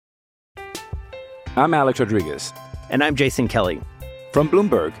I'm Alex Rodriguez. And I'm Jason Kelly. From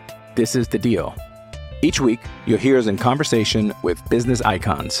Bloomberg, this is The Deal. Each week, you'll hear us in conversation with business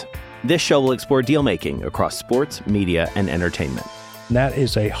icons. This show will explore deal-making across sports, media, and entertainment. That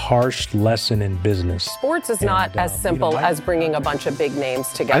is a harsh lesson in business. Sports is not as simple as bringing a bunch of big names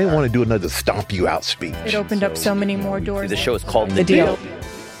together. I didn't want to do another stomp you out speech. It opened up so many more doors. The show is called The Deal.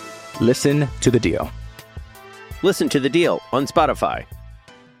 Listen to The Deal. Listen to The Deal on Spotify.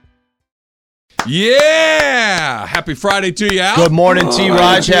 Yeah! Happy Friday to you, Al. Good morning,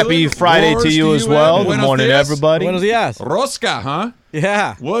 T-Raj. Happy Friday to you as well. Good morning, everybody. Buenos dias. Rosca, huh?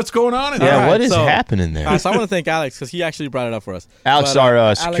 Yeah. What's going on in there? Yeah, what is happening there? So I want to thank Alex because he actually brought it up for us. Alex,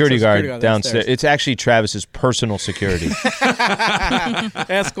 our security guard downstairs. It's actually Travis's personal security.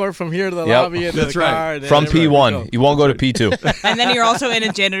 Escort from here to the lobby and That's the right. car. From P1. You won't go to P2. And then you're also in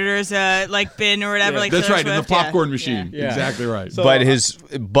a janitor's bin or whatever. Yeah. Like That's right, in the popcorn Yeah. machine. Yeah. Exactly right. So, But his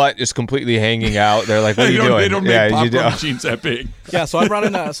butt is completely hanging out. They're like, what are you doing? They don't make popcorn machines that big. Yeah, so I brought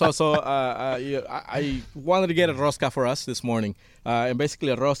in I wanted to get a rosca for us this morning. And basically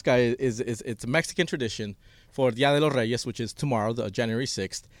a rosca it's a Mexican tradition for Dia de los Reyes, which is tomorrow, January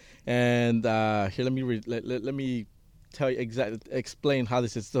 6th. And here, let me tell you explain how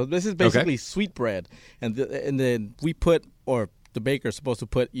this is. So this is basically sweet bread, and then we put, or the baker's supposed to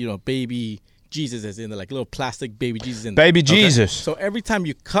put, baby Jesus in there, like little plastic baby Jesus in there. Baby Jesus. So every time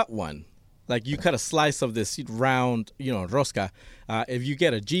you cut one, like you cut a slice of this round, rosca, if you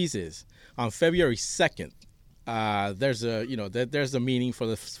get a Jesus on February 2nd, there's a meaning for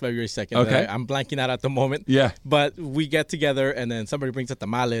the February 2nd. Okay. I'm blanking out at the moment. Yeah. But we get together, and then somebody brings a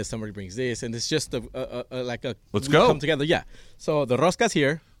tamales, somebody brings this, and it's just Let's we go. come together. Yeah. So the rosca's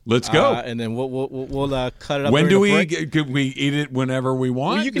here. Let's go. And then we'll cut it up. When do during we? the break. Could we eat it whenever we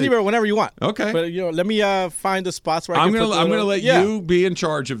want? Well, you can eat it whenever you want. Okay. But let me find the spots where I'm gonna let you be in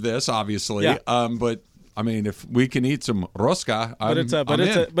charge of this, obviously. Yeah. But I mean, if we can eat some rosca, I'm in.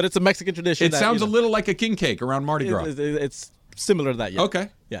 But it's a Mexican tradition. It sounds a little like a king cake around Mardi Gras. It's similar to that. Yeah. Okay.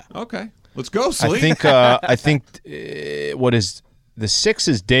 Yeah. Okay. Let's go, Slee. I think what is the 6th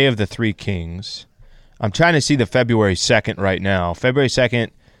is Day of the Three Kings. I'm trying to see the February 2nd right now. February 2nd,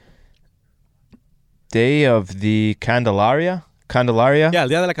 Day of the Candelaria? Yeah, Dia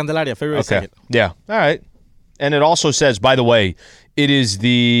de la Candelaria, February 2nd. Yeah. All right. And it also says, by the way, it is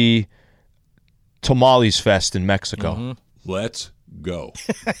the Tamales Fest in Mexico. Mm-hmm. Let's go.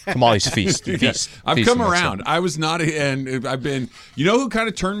 Tamales Feast. I've Feast come in Mexico. around. I was not, and I've been, who kind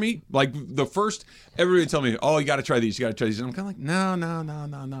of turned me? Like the first, everybody tell me, oh, you got to try these. And I'm kind of like,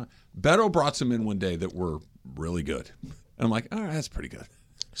 no. Beto brought some in one day that were really good. And I'm like, all right, that's pretty good.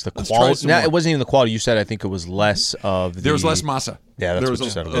 It's the Let's try quality. some No, more. it wasn't even the quality. You said I think it was less of the... There was less masa. Yeah, that's There what was you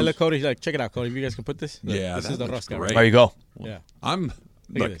said. Look, Cody, like, check it out, Cody. If you guys can put this. Look, Yeah, this that is the looks rosca. great. There you go. Yeah.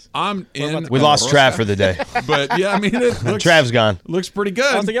 Look, this. I'm in. We on lost the Trav rosca, for the day. But yeah, I mean, it looks, Trav's gone. looks pretty I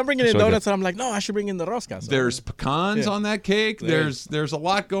good. was like, I'm bringing in That's really donuts, and I'm like, no, I should bring in the rosca. So There's pecans on that cake. There's a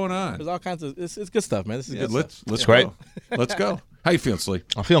lot going on. there's all kinds of. It's good stuff, man. This is Yeah, good let's stuff. great. go. Let's go. How you feeling, Slee?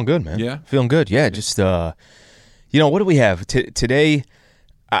 I'm feeling good, man. Yeah? Feeling good. Yeah, just, what do we have? Today,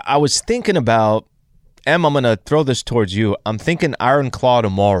 I was thinking about, Em, I'm going to throw this towards you. I'm thinking Iron Claw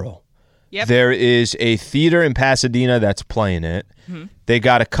tomorrow. Yep. There is a theater in Pasadena that's playing it. Mm-hmm. They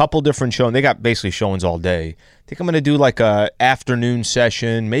got a couple different shows. They got basically showings all day. I think I'm going to do like a afternoon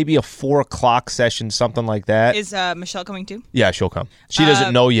session, maybe a 4 o'clock session, something like that. Is Michelle coming too? Yeah, she'll come. She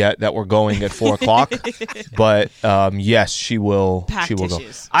doesn't know yet that we're going at 4 o'clock, but yes, she will. She will go.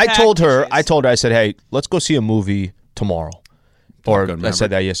 I told her. I said, hey, let's go see a movie tomorrow. Or Gun I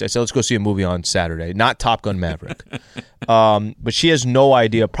said that yesterday. I said, let's go see a movie on Saturday. Not Top Gun Maverick. But she has no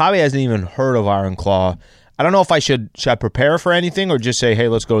idea. Probably hasn't even heard of Iron Claw. I don't know if should I prepare for anything or just say, hey,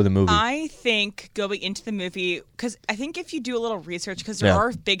 let's go to the movie? I think going into the movie, because I think if you do a little research, because there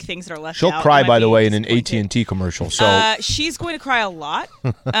are big things that are left out. She'll cry, you might by the be way, in an disappointed. AT&T commercial. So she's going to cry a lot.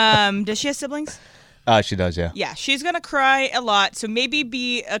 Does she have siblings? she does, yeah. Yeah, she's going to cry a lot. So maybe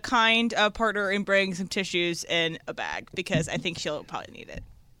be a kind partner and bring some tissues and a bag, because I think she'll probably need it.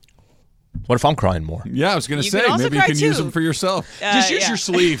 What if I'm crying more? Yeah, I was going to You say, can also maybe you cry can use too. them for yourself. Just use yeah. your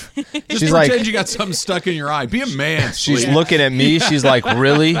sleeve. Just She's pretend like- you got something stuck in your eye. Be a man. She's Slee. looking at me. She's like,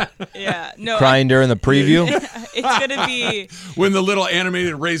 really? Yeah, no. Crying during the preview? It's going to be When the little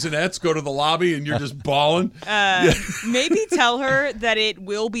animated raisinets go to the lobby and you're just bawling. maybe tell her that it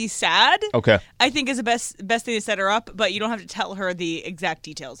will be sad. Okay. I think is the best thing to set her up, but you don't have to tell her the exact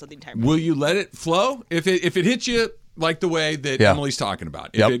details of the entire movie. Will you let it flow? If it hits you like the way that Yeah. Emily's talking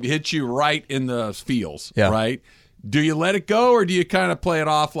about, if Yep. it hits you right in the feels, Yeah. right? do you let it go or do you kind of play it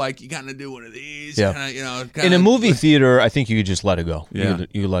off like you got to do one of these? Yeah. Kinda, In a movie theater, I think you could just let it go. Yeah.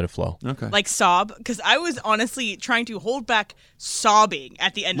 You let it flow. Okay. Like sob, because I was honestly trying to hold back sobbing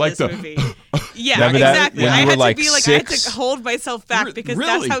at the end Like of this movie. Yeah, Remember that? exactly. When you I were had like to be like, I had 6? to hold myself back because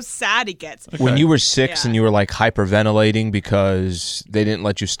Really? that's how sad it gets. When you were 6 Yeah. and you were like hyperventilating because they didn't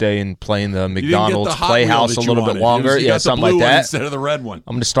let you stay and play in the You didn't get McDonald's the Hot Playhouse Wheel a that little you bit wanted. longer. You Yeah, got the something blue like one that. instead of the red one.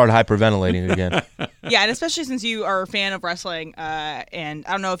 I'm going to start hyperventilating again. Yeah, and especially since you are a fan of wrestling, and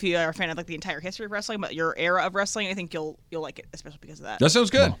I don't know if you are a fan of like the entire history of wrestling, but your era of wrestling, I think you'll like it, especially because of that. That sounds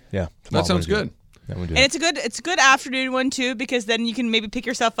good. Yeah. That sounds good. And it's a good afternoon one too, because then you can maybe pick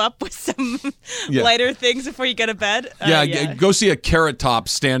yourself up with some Yeah. lighter things before you go to bed. Go see a Carrot Top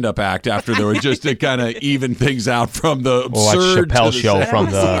stand-up act afterward just to kind of even things out from the watch absurd to Chappelle the show sad. from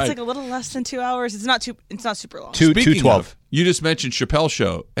Honestly, the- it's like a little less than 2 hours. It's not super long. Two- Speaking 2:12. of, you just mentioned Chappelle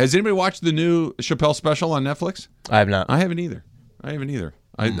show. Has anybody watched the new Chappelle special on Netflix? I have not. I haven't either. I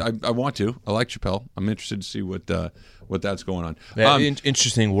want to. I like Chappelle. I'm interested to see what that's going on. Yeah,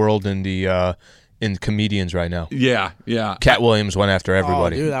 interesting world in the in comedians right now. Yeah. Cat Williams went after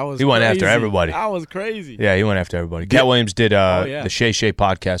everybody. Oh, dude, that was he went crazy. after everybody. That was crazy. Yeah, he went after everybody. Cat Williams did yeah. the Shay Shay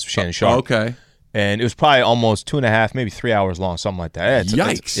podcast with Shannon Sharp. Okay. And it was probably almost 2.5, maybe 3 hours long, something like that.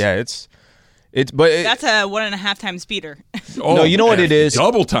 Yikes. That's a 1.5 times speeder. No, you know what it is?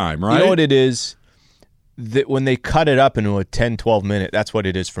 Double time, right? You know what it is? That when they cut it up into a 10, 12 minute, that's what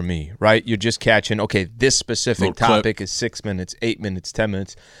it is for me, right? You're just catching, okay, this specific Little clip. topic is 6 minutes, 8 minutes, 10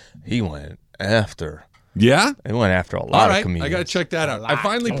 minutes. He went after. Yeah? He went after a lot All of right, comedians. I got to check that out. I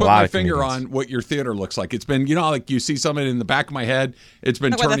finally A put lot my of finger comedians. on what your theater looks like. It's been, like you see something in the back of my head. It's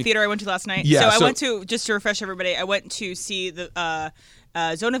been Talk about the turning. theater I went to last night. Yeah, so I so- went to, just to refresh everybody, I went to see the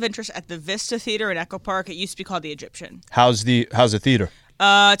Zone of Interest at the Vista Theater in Echo Park. It used to be called the Egyptian. How's the theater?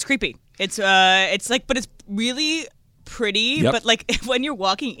 It's creepy. It's like, but it's really pretty. Yep. But like when you're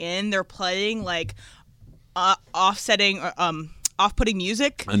walking in, they're playing like off-putting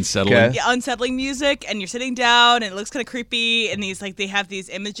music. Unsettling. Okay. Yeah, unsettling music, and you're sitting down, and it looks kind of creepy. And they have these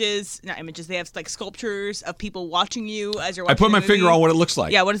not images. They have like sculptures of people watching you as you're I watching. put the my movie. finger on what it looks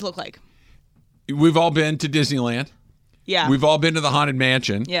like. Yeah, what does it look like? We've all been to Disneyland. Yeah, We've all been to the Haunted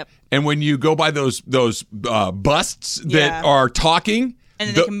Mansion. Yep. And when you go by those busts that Yeah. are talking, And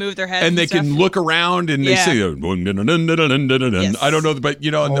then they can move their heads and they and can stuff. look around and they Yeah. say, Yes. I don't know, but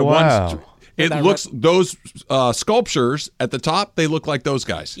and the wow. ones. It looks those sculptures at the top. They look like those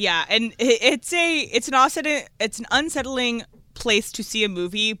guys. Yeah, and it's an unsettling place to see a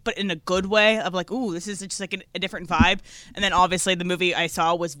movie, but in a good way of like, ooh, this is just like a different vibe. And then obviously the movie I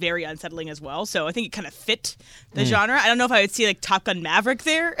saw was very unsettling as well, so I think it kind of fit the genre. I don't know if I would see like Top Gun Maverick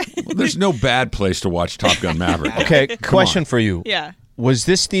there. Well, there's no bad place to watch Top Gun Maverick. Okay, question for you. Yeah. Was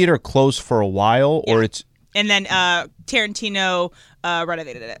this theater closed for a while, or it's? And then Tarantino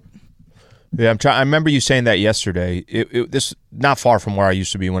renovated it. Yeah, I remember you saying that yesterday. This not far from where I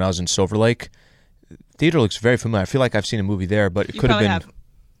used to be when I was in Silver Lake. Theater looks very familiar. I feel like I've seen a movie there, but it You could have probably been. have.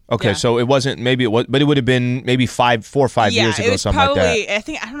 Okay, Yeah. so it wasn't. Maybe it was, but it would have been maybe 4 or 5 years it ago, was something probably, like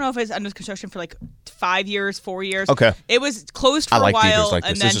that. I don't know if it was under construction for like 5 years, 4 years. Okay. It was closed for I like a theaters while, like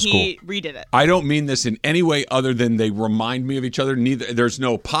this. and then This is he redid it. I don't mean this in any way other than they remind me of each other. There's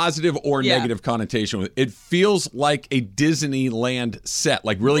no positive or Yeah. negative connotation with it. It feels like a Disneyland set,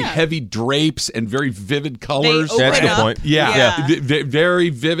 like really heavy drapes and very vivid colors. open That's a good up. point. Yeah.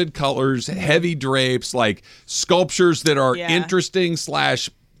 Very vivid colors, heavy drapes, like sculptures that are Yeah. interesting /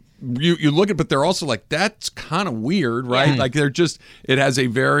 you look at, but they're also like, that's kind of weird, right? Yeah. Like they're just, it has a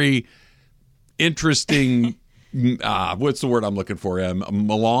very interesting, what's the word I'm looking for?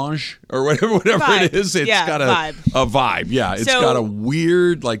 Melange or whatever Vibe. it is. It's Yeah, got vibe. a vibe. Yeah. It's So- got a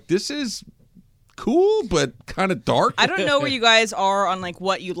weird, like, this is cool, but kind of dark. I don't know where you guys are on like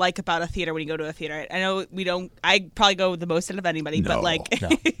what you like about a theater when you go to a theater. I know we don't. I probably go the most out of anybody, but like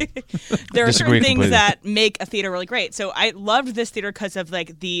there are Disagree certain things completely. that make a theater really great. So I loved this theater because of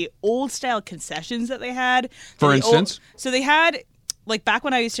like the old style concessions that they had. For The instance? so they had like back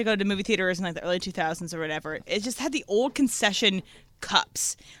when I used to go to movie theaters in like the early 2000s or whatever. It just had the old concession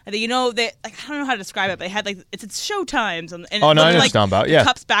cups. And they, they like I don't know how to describe it, but they had like it's Showtimes and Oh, no, I know it what looked you're like talking about, the yeah.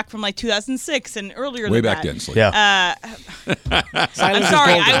 cups back from like 2006 and earlier Way than back that. then. Slick. Yeah. I'm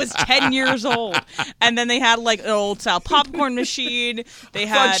sorry, I was 10 years old. And then they had like an old style popcorn machine. They I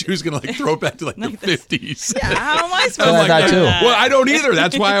thought had. she was going to like throw it back to like the 50s. Yeah, how am I supposed I to thought do too. that? Well, I don't either.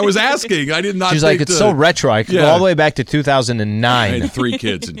 That's why I was asking. I did not She's think like, it's to- so retro. I could go Yeah. all the way back to I 2009. had 3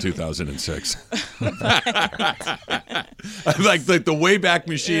 kids in 2006. like the Wayback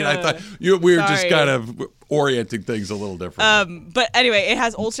Machine. I thought we were just Sorry. kind of orienting things a little different. But anyway, it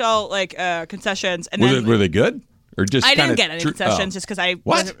has old style like concessions, and then Were they good? or just I kinda didn't get any concessions just because I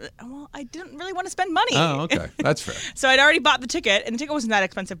I didn't really want to spend money. Oh, okay, that's fair. So I'd already bought the ticket, and the ticket wasn't that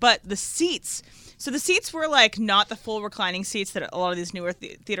expensive, but the seats. So the seats were like not the full reclining seats that a lot of these newer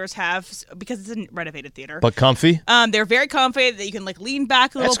theaters have because it's a renovated theater. But comfy? They're very comfy. That you can like lean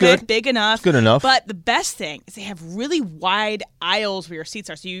back a little That's good. bit, big enough. That's good enough. But the best thing is they have really wide aisles where your seats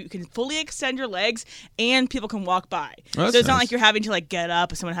are, so you can fully extend your legs and people can walk by. Oh, so it's not nice. like you're having to like get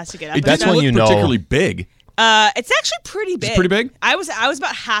up, or someone has to get up. It doesn't look particularly big. It's actually pretty big. It's pretty big? I was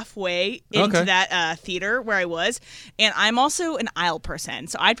about halfway into that theater where I was, and I'm also an aisle person,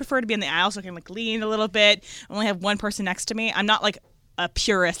 so I'd prefer to be in the aisle so I can like lean a little bit. I only have one person next to me. I'm not like a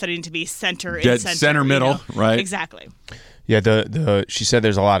purist that I need to be center middle, right? Exactly. Yeah, she said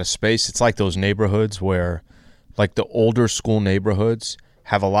there's a lot of space. It's like those neighborhoods where, like the older school neighborhoods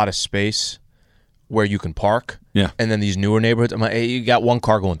have a lot of space where you can park. Yeah. And then these newer neighborhoods, I'm like, hey, you got one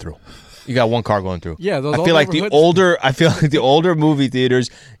car going through. Yeah, those I feel like the older movie theaters,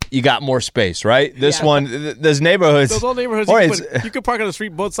 you got more space, right? This one, those neighborhoods. Those old neighborhoods, you could park on the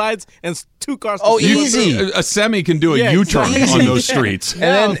street both sides and 2 cars. Easy. A semi can do a U-turn on those streets.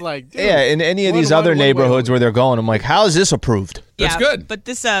 And then, in any of these other neighborhoods where they're going, I'm like, how is this approved? That's good. But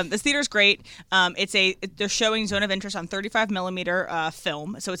this theater's great. They're showing Zone of Interest on 35 millimeter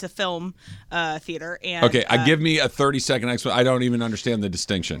film, so it's a film theater. And okay, give me a 30-second explanation. I don't even understand the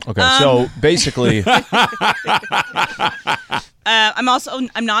distinction. Okay, so basically, I'm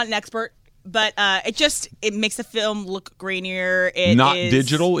not an expert. But it makes the film look grainier.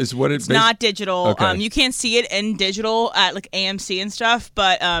 Digital is what it's not digital. Okay. You can't see it in digital at like AMC and stuff,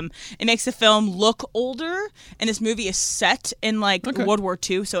 but it makes the film look older. And this movie is set in like World War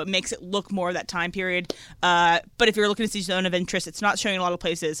II, so it makes it look more of that time period. But if you're looking to see Zone of Interest, it's not showing in a lot of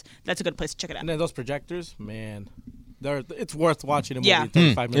places. That's a good place to check it out. And then those projectors, man. It's worth watching a movie in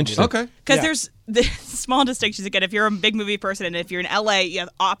 35 minutes. Interesting. Okay. Because there's the small distinctions. Again, if you're a big movie person and if you're in LA, you have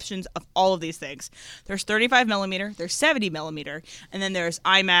options of all of these things. There's 35 millimeter, there's 70 millimeter, and then there's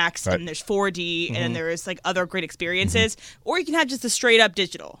IMAX, and there's 4D, and then there's like other great experiences. Or you can have just a straight up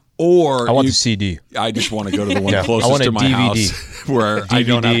digital. Or I want the CD. I just want to go to the one I closest want a to my DVD. house where I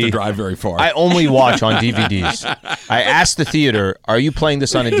don't have to drive very far. I only watch on DVDs. I asked the theater, "Are you playing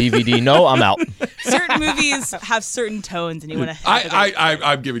this on a DVD?" No, I'm out. Certain movies have certain tones, and you want to.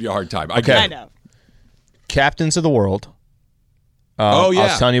 I'm giving you a hard time. Okay. I know. Captains of the World. I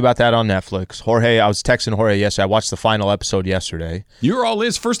was telling you about that on Netflix. Jorge, I was texting Jorge yesterday. I watched the final episode yesterday. You were all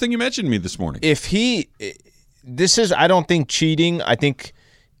first thing you mentioned to me this morning. This is, I don't think cheating. I think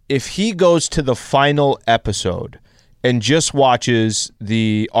if he goes to the final episode and just watches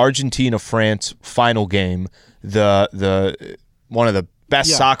the Argentina-France final game, the one of the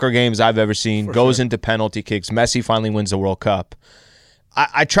best soccer games I've ever seen, goes into penalty kicks, Messi finally wins the World Cup.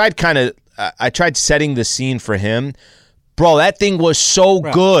 I tried setting the scene for him. Bro, that thing was so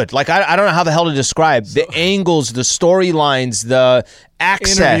good. Like, I don't know how the hell to describe the angles, the storylines, the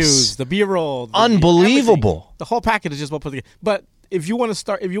access. Interviews, the B-roll. Unbelievable. The whole package is just well put together. But if you want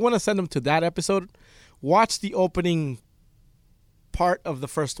to send them to that episode, watch the opening part of the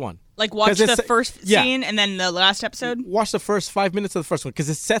first one. Like watch the first scene and then the last episode? Watch the first 5 minutes of the first one because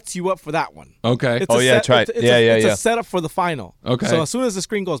it sets you up for that one. Okay. That's right. It's a setup for the final. Okay. So as soon as the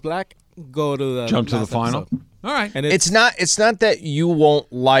screen goes black, go to the jump to the final. Episode. All right. And it's not that you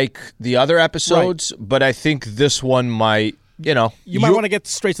won't like the other episodes, but I think this one might, you might want to get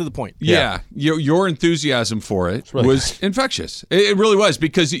straight to the point. Yeah. Your enthusiasm for it was infectious. It really was,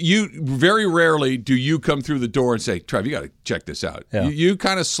 because you very rarely do you come through the door and say, Trev, you got to check this out. Yeah. You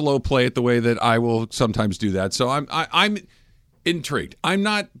kind of slow play it the way that I will sometimes do that. So I'm intrigued. I'm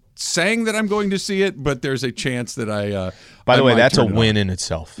not saying that I'm going to see it, but there's a chance that I By the way, that's a turn it win on. in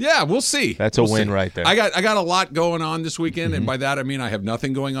itself. Yeah, we'll see. That's a win right there. I got a lot going on this weekend, and by that I mean I have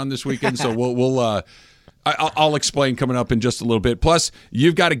nothing going on this weekend. So I'll explain coming up in just a little bit. Plus,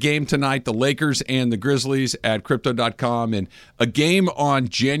 you've got a game tonight, the Lakers and the Grizzlies at Crypto.com, and a game on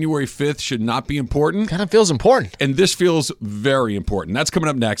January 5th should not be important. Kind of feels important. And this feels very important. That's coming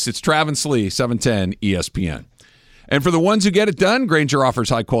up next. It's Travis Lee, 710 ESPN. And for the ones who get it done, Grainger offers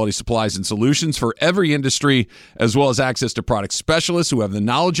high-quality supplies and solutions for every industry, as well as access to product specialists who have the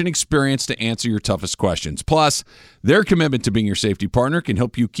knowledge and experience to answer your toughest questions. Plus, their commitment to being your safety partner can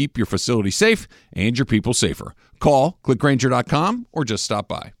help you keep your facility safe and your people safer. Call, click Grainger.com, or just stop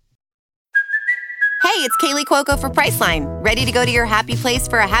by. Hey, it's Kaylee Cuoco for Priceline. Ready to go to your happy place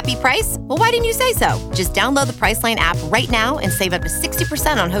for a happy price? Well, why didn't you say so? Just download the Priceline app right now and save up to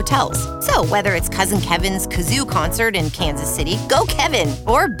 60% on hotels. So whether it's Cousin Kevin's Kazoo Concert in Kansas City, go Kevin,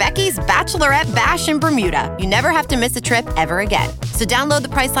 or Becky's Bachelorette Bash in Bermuda, you never have to miss a trip ever again. So download the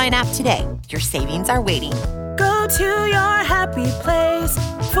Priceline app today. Your savings are waiting. Go to your happy place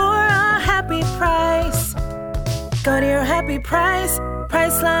for a happy price. Go to your happy price,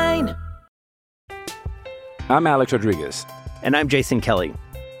 Priceline. I'm Alex Rodriguez. And I'm Jason Kelly.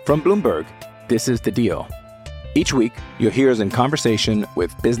 From Bloomberg, this is The Deal. Each week, you'll hear us in conversation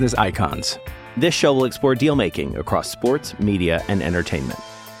with business icons. This show will explore deal making across sports, media, and entertainment.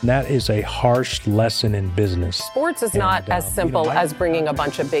 That is a harsh lesson in business. Sports is not as simple as bringing a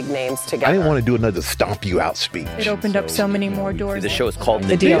bunch of big names together. I didn't want to do another stomp you out speech. It opened up so many more doors. The show is called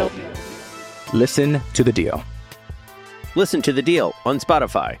The Deal. Listen to The Deal. Listen to The Deal on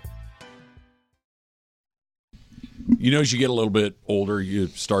Spotify. You know, as you get a little bit older, you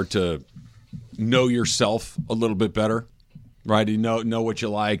start to know yourself a little bit better, right? You know what you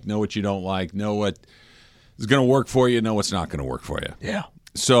like, know what you don't like, know what is going to work for you, know what's not going to work for you. Yeah.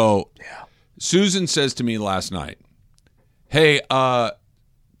 So Susan says to me last night, hey,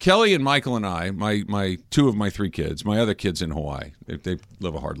 Kelly and Michael and I, my two of my three kids, my other kids in Hawaii, they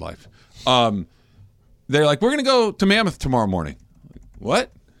live a hard life. They're like, we're going to go to Mammoth tomorrow morning. Like,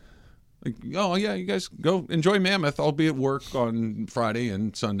 what? Like, oh, yeah, you guys go enjoy Mammoth. I'll be at work on Friday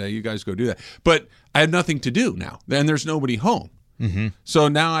and Sunday. You guys go do that. But I have nothing to do now, and there's nobody home. Mm-hmm. So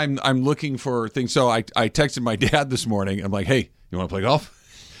now I'm looking for things. So I texted my dad this morning. I'm like, hey, you want to play golf?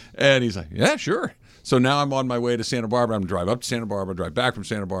 And he's like, yeah, sure. So now I'm on my way to Santa Barbara. I'm going to drive up to Santa Barbara, drive back from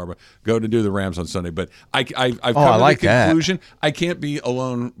Santa Barbara, go to do the Rams on Sunday. But I've come to the conclusion I can't be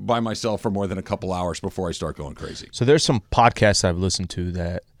alone by myself for more than a couple hours before I start going crazy. So there's some podcasts I've listened to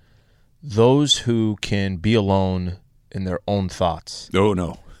that those who can be alone in their own thoughts. Oh,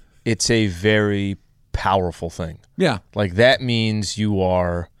 no. It's a very powerful thing. Yeah. Like that means you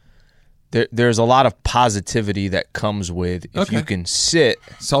are there's a lot of positivity that comes with if you can sit,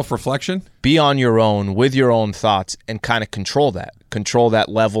 self-reflection, be on your own with your own thoughts and kind of control that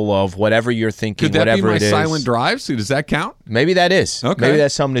level of whatever you're thinking. Could that whatever be my it is. silent drive? So does that count? Maybe that is. Okay. Maybe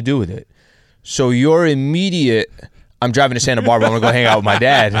that's something to do with it. So your immediate, I'm driving to Santa Barbara, I'm going to go hang out with my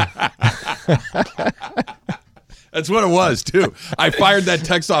dad. That's what it was, too. I fired that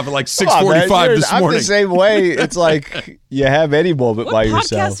text off at like 6:45 this morning. I'm the same way. It's like you have any moment by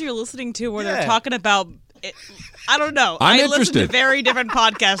yourself. What podcast are you listening to where they're talking about it? I don't know. I'm listen interested. to very different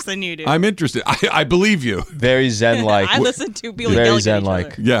podcasts than you do. I'm interested. I believe you. Very zen-like. I listen to people very yelling zen-like.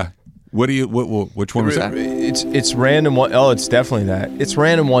 at each other. Yeah. Which one was that? It's random. It's definitely that. It's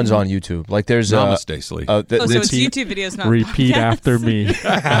random ones on YouTube. Like there's Namaste, Slee. So it's YouTube videos, not Repeat podcasts. after me.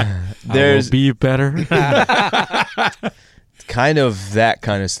 There's be better. kind of that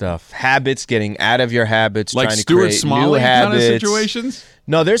kind of stuff. Habits, getting out of your habits, Like trying to Stuart create Smalley new habits. kind of situations?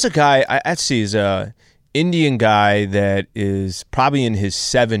 No, there's a guy. He's a Indian guy that is probably in his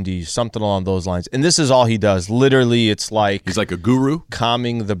 70s, something along those lines. And this is all he does. Literally, it's like he's like a guru,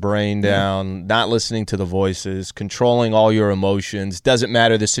 calming the brain down, not listening to the voices, controlling all your emotions. Doesn't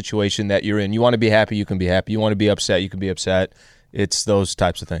matter the situation that you're in. You want to be happy, you can be happy. You want to be upset, you can be upset. It's those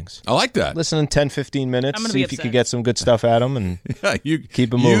types of things. I like that. Listen in 10, 15 minutes, I'm gonna see be if you upset. can get some good stuff at them and you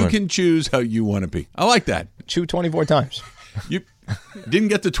keep it moving. You can choose how you want to be. I like that. Chew 24 times. You didn't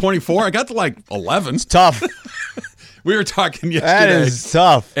get to 24. I got to like 11. It's tough. We were talking yesterday. That is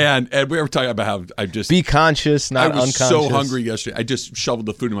tough. And we were talking about how I just be conscious, not I was unconscious. so hungry yesterday. I just shoveled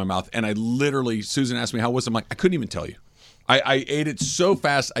the food in my mouth, and I literally, Susan asked me how it was. I'm like, I couldn't even tell you. I ate it so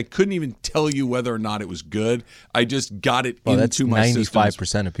fast, I couldn't even tell you whether or not it was good. I just got it into my system. That's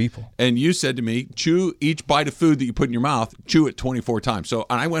 95% of people. And you said to me, chew each bite of food that you put in your mouth, chew it 24 times. So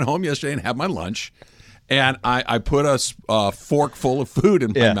and I went home yesterday and had my lunch, and I put a fork full of food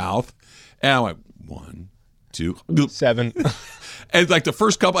in my mouth, and I went 1, 2, 7. And like the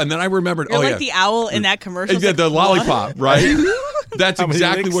first couple, and then I remembered, You're like the owl in that commercial. Yeah, the lollipop, right? That's How many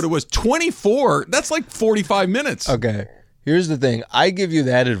exactly licks? what it was. 24, that's like 45 minutes. Okay. Here's the thing. I give you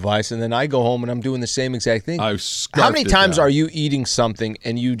that advice, and then I go home and I'm doing the same exact thing. How many times are you eating something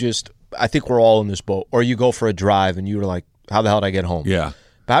and you just, I think we're all in this boat, or you go for a drive and you're like, how the hell did I get home? Yeah.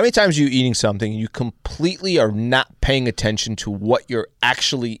 But how many times are you eating something and you completely are not paying attention to what you're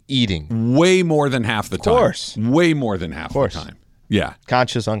actually eating? Way more than half the time. Of course. Way more than half the time. Yeah.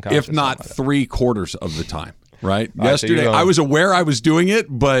 Conscious, unconscious. If not 3/4 of the time. Right? All right, so Yesterday, you're I was aware I was doing it,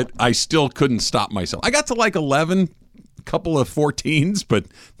 but I still couldn't stop myself. I got to like 11, a couple of 14s, but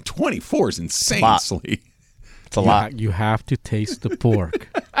 24 is insane, Slee. It's a lot. You have to taste the pork.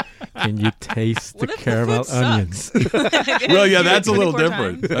 Can you taste the caramel onions? Well, yeah, that's a little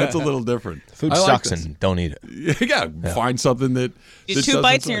different. That's a little different. Food I like sucks this. and don't eat it. Yeah, find something that. You that 2 doesn't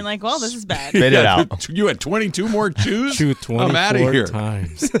bites suck. and you're like, well, this is bad. Spit it out. You had 22 more chews? Chew 24 I'm out of here.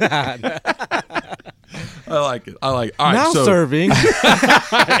 times. I like it. All right, now so serving. Listen,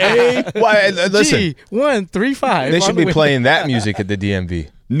 G135. they should be playing that music at the DMV.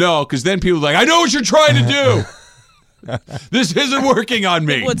 No, because then people are like, I know what you're trying to do. This isn't working on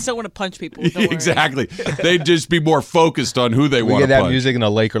me. People would still want to punch people. Don't worry. Exactly. They'd just be more focused on who they We want get to that punch. music in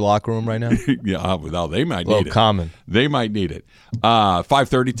a Laker locker room right now. Yeah, well, they might Low need it. common. They might need it.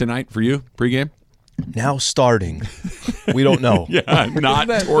 5:30 tonight for you, pregame? Now starting. We don't know. Yeah, not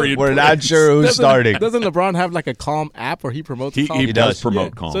Torian We're not sure who's starting. Doesn't LeBron have like a Calm app where he promotes Calm? He does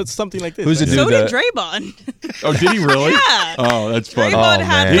promote Calm. So it's something like this. Who's the dude So did that- Draymond. Oh, did he really? Yeah. Oh, that's funny. Draymond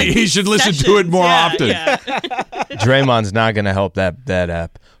had man. like, He should listen to it more often. Yeah. Draymond's not going to help that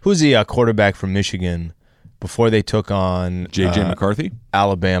app. Who's the quarterback from Michigan before they took on J.J. McCarthy?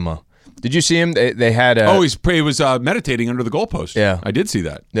 Alabama? Did you see him? They had a... he was meditating under the goalpost. Yeah. I did see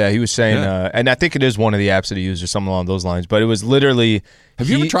that. Yeah, he was saying, Yeah. and I think it is one of the apps that he used or something along those lines, but it was literally...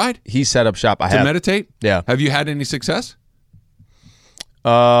 Have you ever tried? He set up shop. I To have. meditate? Yeah. Have you had any success?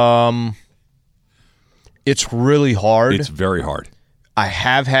 It's really hard. It's very hard. I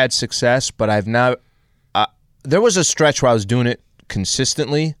have had success, but I've not... there was a stretch where I was doing it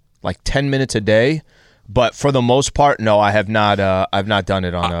consistently, like 10 minutes a day, but for the most part, no, I have not. I've not done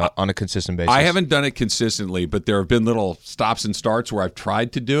it on a consistent basis. I haven't done it consistently, but there have been little stops and starts where I've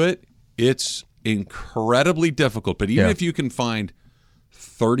tried to do it. It's incredibly difficult, but even if you can find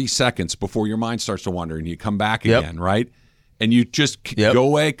 30 seconds before your mind starts to wander and you come back again, right? And you just go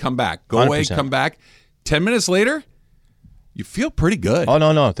away, come back, go away, 100%. come back. 10 minutes later, you feel pretty good. Oh,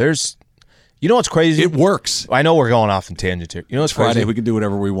 no. You know what's crazy? It works. I know we're going off in tangents here. You know what's Friday, crazy? we can do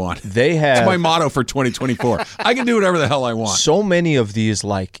whatever we want. They have... That's my motto for 2024. I can do whatever the hell I want. So many of these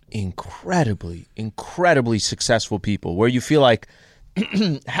like incredibly successful people where you feel like,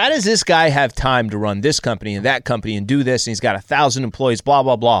 how does this guy have time to run this company and that company and do this, and he's got 1,000 employees, blah,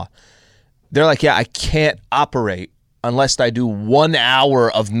 blah, blah. They're like, yeah, I can't operate unless I do 1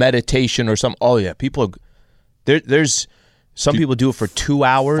 hour of meditation or something. Oh, yeah, people are... There's... Some people do it for 2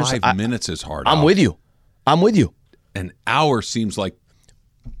 hours. 5 minutes is hard. I'm with you. An hour seems like,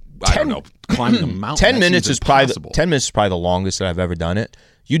 I don't know, climbing a mountain. 10 That minutes seems is probably impossible. 10 minutes is probably the longest that I've ever done it.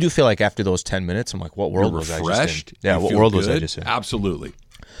 You do feel like after those 10 minutes, I'm like, what world You're was I refreshed. just in? Yeah, You what feel world was I good. just in? Absolutely.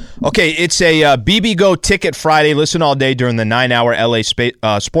 Okay, it's a BB Go Ticket Friday. Listen all day during the 9-hour LA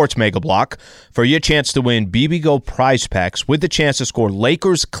Sports Mega Block for your chance to win BB Go prize packs with the chance to score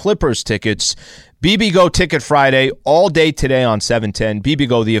Lakers-Clippers tickets. BB Go Ticket Friday all day today on 710. BB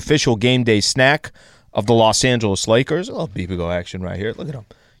Go, the official game day snack of the Los Angeles Lakers. Oh, BB Go action right here. Look at them.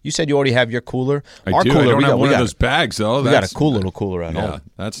 You said you already have your cooler. I do. Cooler, I don't we have got- one we of got- those bags, though. We got a cool little cooler at Yeah, home.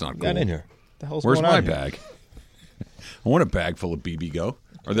 that's not What cool. got in here? The hell's Where's going my on here? bag? I want a bag full of BB Go.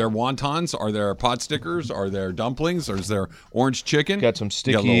 Are there wontons? Are there pot stickers? Are there dumplings? Or is there orange chicken? Got some You got a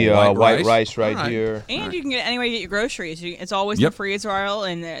sticky little white rice right, All here. And you can get it anywhere you get your groceries. It's always in the freezer aisle,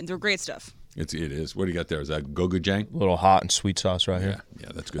 and they're great stuff. It is. What do you got there? Is that gochujang? A little hot and sweet sauce right here. Yeah,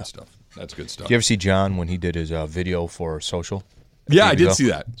 that's good stuff. That's good stuff. Did you ever see John when he did his video for social? Yeah, I BB did Go? see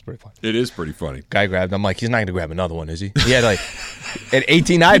that. It's pretty fun. It is pretty funny. Guy grabbed. I'm like, he's not going to grab another one, is he? He had had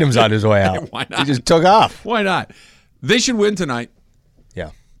 18 items on his way out. Why not? He just took off. Why not? They should win tonight.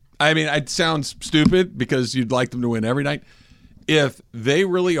 Yeah. I mean, it sounds stupid because you'd like them to win every night. If they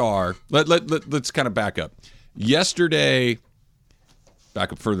really are, let's kind of back up. Yesterday,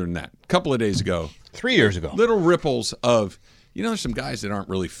 back up further than that, a couple of days ago. 3 years ago. Little ripples of, there's some guys that aren't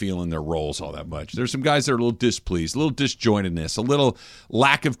really feeling their roles all that much. There's some guys that are a little displeased, a little disjointedness, a little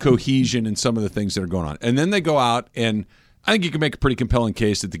lack of cohesion in some of the things that are going on. And then they go out, and I think you can make a pretty compelling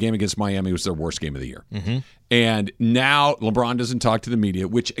case that the game against Miami was their worst game of the year. Mm-hmm. And now LeBron doesn't talk to the media,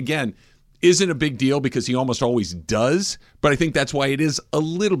 which, again, isn't a big deal because he almost always does. But I think that's why it is a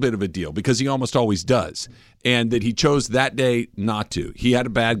little bit of a deal, because he almost always does. And that he chose that day not to. He had a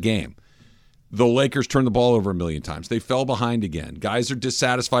bad game. The Lakers turned the ball over a million times. They fell behind again. Guys are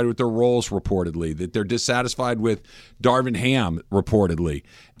dissatisfied with their roles, reportedly. That they're dissatisfied with Darvin Ham, reportedly.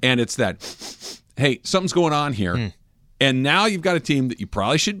 And it's that, hey, something's going on here. And now you've got a team that you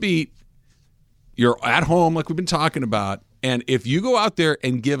probably should beat. You're at home, like we've been talking about. And if you go out there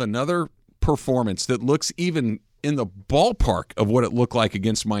and give another performance that looks even in the ballpark of what it looked like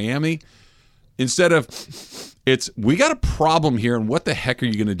against Miami, instead of, we got a problem here, and what the heck are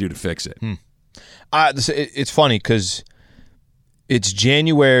you going to do to fix it? It's funny because it's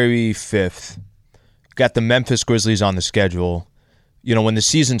January 5th. Got the Memphis Grizzlies on the schedule. When the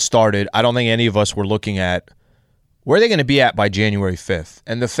season started, I don't think any of us were looking at where are they going to be at by January 5th.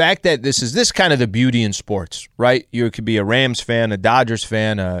 And the fact that this kind of the beauty in sports, right? You could be a Rams fan, a Dodgers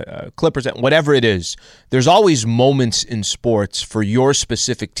fan, a Clippers fan, whatever it is. There's always moments in sports for your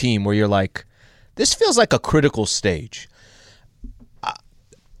specific team where you're like, This feels like a critical stage.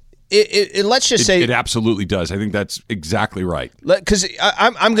 Let's just say it absolutely does. I think that's exactly right. Because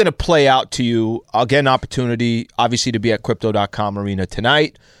I'm going to play out to you. I'll get an opportunity, obviously, to be at Crypto.com Arena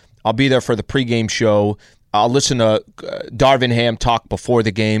tonight. I'll be there for the pregame show. I'll listen to Darvin Ham talk before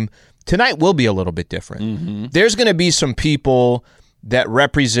the game. Tonight will be a little bit different. Mm-hmm. There's going to be some people that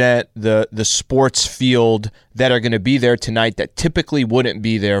represent the sports field that are going to be there tonight that typically wouldn't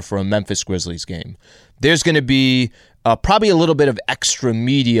be there for a Memphis Grizzlies game. There's going to be probably a little bit of extra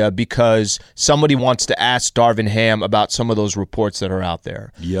media because somebody wants to ask Darvin Ham about some of those reports that are out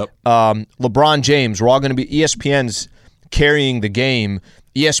there. Yep. LeBron James, we're all going to be ESPN's carrying the game.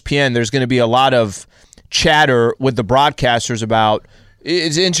 ESPN, there's going to be a lot of chatter with the broadcasters about,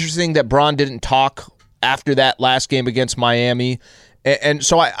 it's interesting that Bron didn't talk after that last game against Miami. And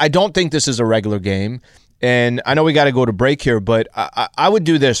so I don't think this is a regular game. And I know we got to go to break here, but I would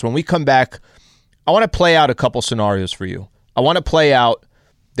do this. When we come back, I want to play out a couple scenarios for you. I want to play out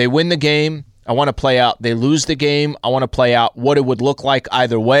they win the game. I want to play out they lose the game. I want to play out what it would look like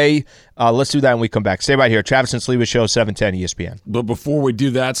either way. Let's do that when we come back. Stay right here. Travis and Sliwa Show, 710 ESPN. But before we do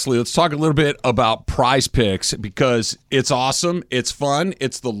that, Slee, let's talk a little bit about Prize Picks because it's awesome. It's fun.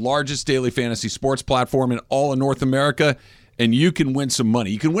 It's the largest daily fantasy sports platform in all of North America. And you can win some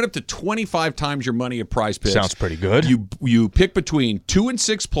money. You can win up to 25 times your money at Prize Picks. Sounds pretty good. You pick between 2 and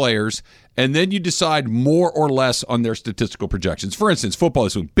 6 players, and then you decide more or less on their statistical projections. For instance, football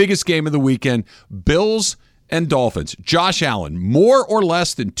this week, biggest game of the weekend, Bills and Dolphins. Josh Allen, more or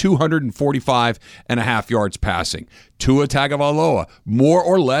less than 245.5 yards passing. Tua Tagovailoa, more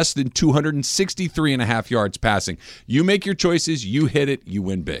or less than 263.5 yards passing. You make your choices, you hit it, you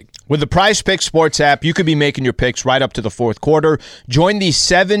win big. With the Prize Picks Sports app, you could be making your picks right up to the fourth quarter. Join the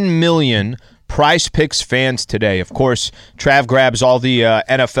 7 million Prize Picks fans today. Of course, Trav grabs all the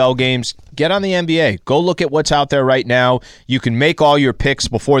NFL games. Get on the NBA. Go look at what's out there right now. You can make all your picks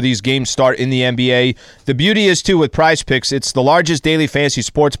before these games start in the NBA. The beauty is, too, with Prize Picks, it's the largest daily fantasy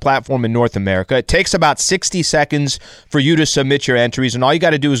sports platform in North America. It takes about 60 seconds for you to submit your entries, and all you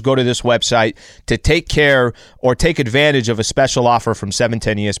got to do is go to this website to take care or take advantage of a special offer from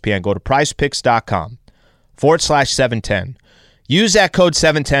 710 ESPN. Go to prizepicks.com/710. Use that code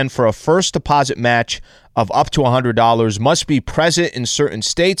 710 for a first deposit match of up to $100. Must be present in certain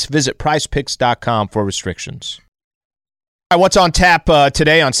states. Visit prizepicks.com for restrictions. All right, what's on tap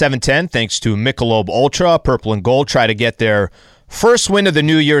today on 710? Thanks to Michelob Ultra. Purple and Gold try to get their first win of the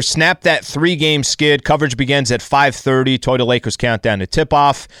new year. Snap that 3-game skid. Coverage begins at 5:30. Toyota Lakers countdown to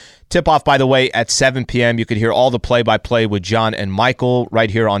tip-off. Tip-off, by the way, at 7 p.m. You could hear all the play-by-play with John and Michael right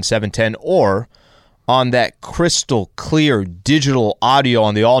here on 710 or on that crystal clear digital audio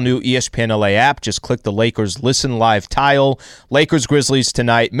on the all-new ESPN LA app. Just click the Lakers Listen Live tile. Lakers Grizzlies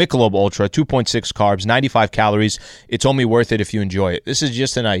tonight. Michelob Ultra, 2.6 carbs, 95 calories. It's only worth it if you enjoy it. This is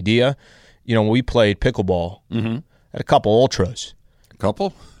just an idea. You know, when we played pickleball, had a couple ultras.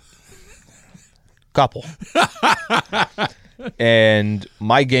 Couple? And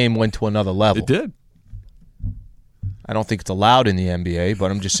my game went to another level. It did. I don't think it's allowed in the NBA,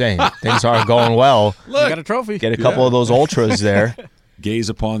 but I'm just saying things aren't going well. Look, you got a trophy. Get a couple of those ultras there. Gaze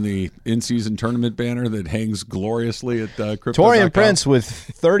upon the in-season tournament banner that hangs gloriously at Crypto.com. Torian Prince with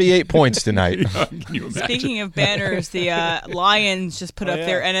 38 points tonight. Yeah, can you imagine? Speaking of banners, the Lions just put up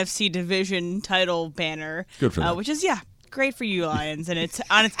their NFC division title banner. Good for them. Which is, great for you, Lions. And it's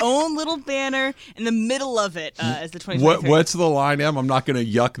on its own little banner in the middle of it as the 2023. What's the line, Em? I'm not going to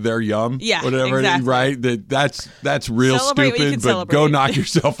yuck their yum. Yeah, whatever. exactly. Right? That's real Celebrate what you stupid, can but go celebrate. knock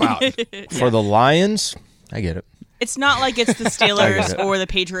yourself out. For the Lions, I get it. It's not like it's the Steelers or the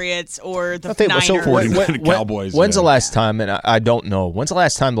Patriots or the Niners. So 49 Cowboys. When's the last time, and I don't know, when's the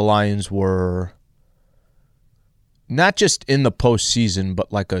last time the Lions were not just in the postseason,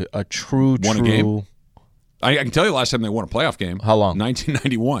 but like a true Won a game? I can tell you the last time they won a playoff game. How long?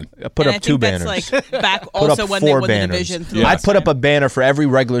 1991. I put up 2 banners. That's like back also when they won the division. I'd put up a banner for every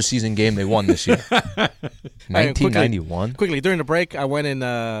regular season game they won this year. 1991. Quickly, during the break, I went in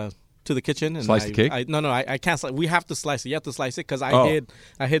to the kitchen and slice the cake. I can't slice. We have to slice it. You have to slice it because I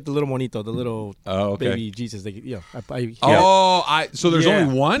hid the little monito, the little baby Jesus. So there's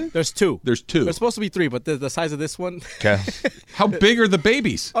only one. There's 2. There's 2. There's supposed to be 3, but the size of this one. Okay. How big are the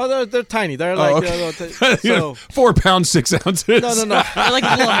babies? Oh, they're tiny. They're like 4 pounds 6 ounces. No. They're like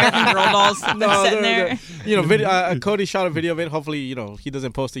little American Girl dolls sitting there. Cody shot a video of it. Hopefully, he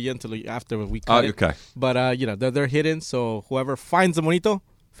doesn't post it yet until after we cut it. Okay. But they're hidden. So whoever finds the monito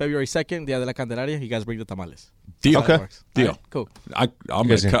February 2nd, Dia de la Candelaria, you guys bring the tamales. Deal. That's how it Okay. works. Deal. All right, cool. I'm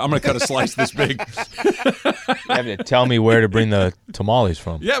gonna cut a slice this big. You have to tell me where to bring the tamales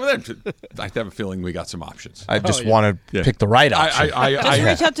from. Yeah, but then, I have a feeling we got some options. I just want to pick the right option. Just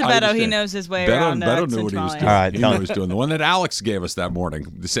reach out to Beto. He understand. knows his way Beto, around. Beto knew what he was doing. All right, He knew what he was doing. The one that Alex gave us that morning.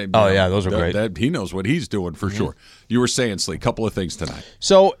 The same. Oh, yeah, those are great. He knows what he's doing for sure. You were saying, Slee, a couple of things tonight.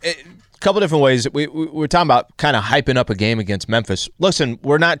 So, a couple different ways. We're talking about kind of hyping up a game against Memphis. Listen,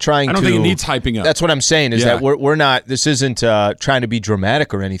 we're not trying to. I don't think it needs hyping up. That's what I'm saying is that we're not. This isn't trying to be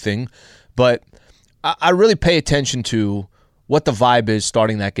dramatic or anything, but I really pay attention to what the vibe is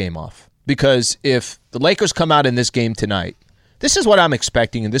starting that game off. Because if the Lakers come out in this game tonight, this is what I'm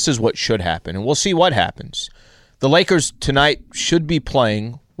expecting, and this is what should happen, and we'll see what happens. The Lakers tonight should be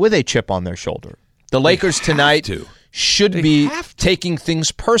playing with a chip on their shoulder. The Lakers tonight should be taking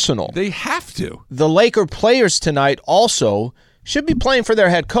things personal. They have to. The Laker players tonight also should be playing for their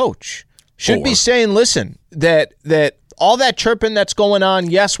head coach. Should be saying, listen, that all that chirping that's going on,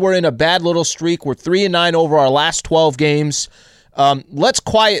 yes, we're in a bad little streak. We're 3-9 over our last 12 games. Let's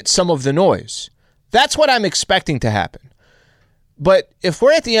quiet some of the noise. That's what I'm expecting to happen. But if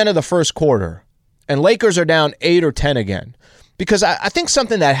we're at the end of the first quarter and Lakers are down 8 or 10 again, because I think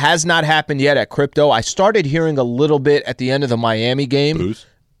something that has not happened yet at Crypto, I started hearing a little bit at the end of the Miami game. A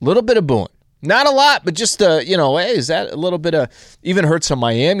little bit of booing. Not a lot, but just, hey, is that a little bit of, even hurt some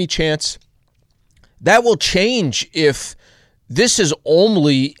Miami chants. That will change if this is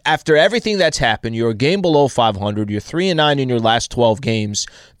only, after everything that's happened, you're a game below 500, you're 3-9 in your last 12 games,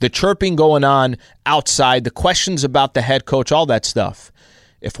 the chirping going on outside, the questions about the head coach, all that stuff.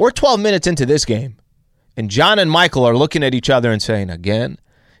 If we're 12 minutes into this game, and John and Michael are looking at each other and saying, again,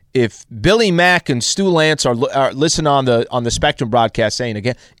 if Billy Mack and Stu Lance are listening on the Spectrum broadcast saying,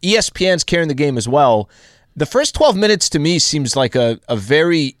 again, ESPN's carrying the game as well, the first 12 minutes to me seems like a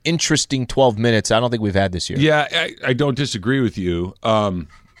very interesting 12 minutes I don't think we've had this year. Yeah, I don't disagree with you.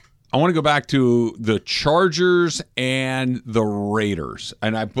 I want to go back to the Chargers and the Raiders,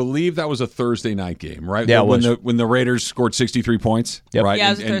 and I believe that was a Thursday night game, right? Yeah, when the Raiders scored 63 points, right? Yeah,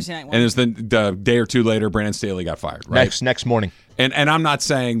 it was a Thursday night one. And it was the day or two later, Brandon Staley got fired, right? Next morning. And I'm not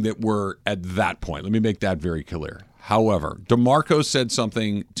saying that we're at that point. Let me make that very clear. However, DeMarco said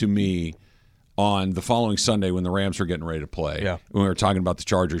something to me on the following Sunday when the Rams were getting ready to play. Yeah. When we were talking about the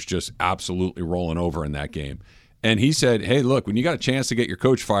Chargers just absolutely rolling over in that game. And he said, hey, look, when you got a chance to get your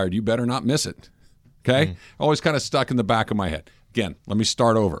coach fired, you better not miss it. Okay? Always kind of stuck in the back of my head. Again, let me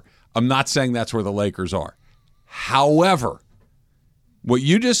start over. I'm not saying that's where the Lakers are. However, what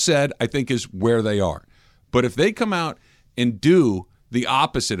you just said, I think, is where they are. But if they come out and do the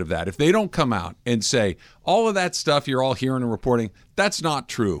opposite of that, if they don't come out and say, all of that stuff you're all hearing and reporting, that's not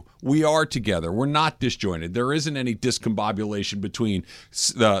true. We are together. We're not disjointed. There isn't any discombobulation between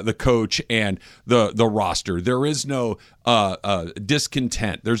the coach and the roster. There is no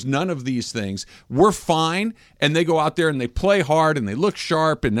discontent. There's none of these things. We're fine, and they go out there and they play hard and they look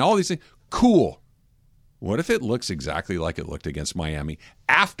sharp and all these things. Cool. What if it looks exactly like it looked against Miami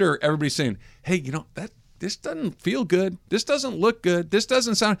after everybody's saying, hey, this doesn't feel good. This doesn't look good. This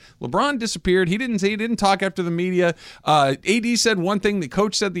doesn't sound. LeBron disappeared. He didn't talk after the media. AD said one thing. The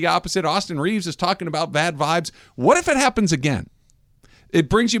coach said the opposite. Austin Reeves is talking about bad vibes. What if it happens again? It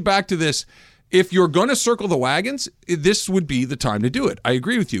brings you back to this. If you're going to circle the wagons, this would be the time to do it. I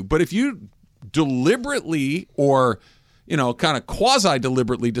agree with you. But if you deliberately or kind of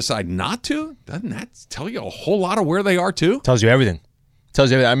quasi-deliberately decide not to, doesn't that tell you a whole lot of where they are too? Tells you everything.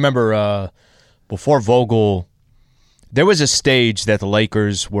 I remember before Vogel, there was a stage that the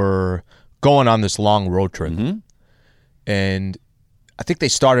Lakers were going on this long road trip. And I think they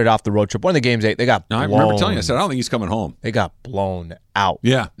started off the road trip. One of the games, they got blown. I remember telling you, I said, I don't think he's coming home. They got blown out.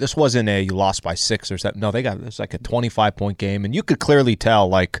 Yeah. This wasn't you lost by 6 or 7. No, it was like a 25-point game. And you could clearly tell,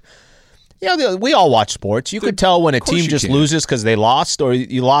 we all watch sports. You could tell when a team just loses because they lost, or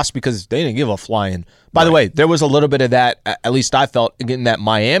you lost because they didn't give a flying. By the way, there was a little bit of that, at least I felt, in that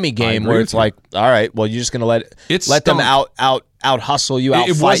Miami game where it's like, all right, well, you're just going to let them out hustle you, out fight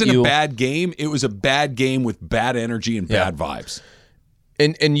you. It wasn't a bad game. It was a bad game with bad energy and bad vibes.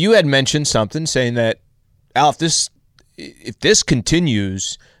 And you had mentioned something saying that, Al, if this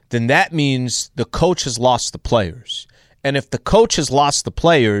continues, then that means the coach has lost the players. And if the coach has lost the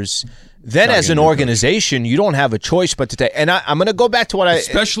players, then as an organization, you don't have a choice but to take. And I'm going to go back to what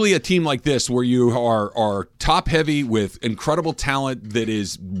especially a team like this where you are top heavy with incredible talent that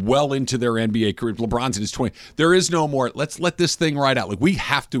is well into their NBA career. LeBron's in his 20s. There is no more. Let's let this thing ride out. We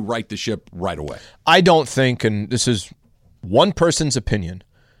have to right the ship right away. I don't think, and this is one person's opinion,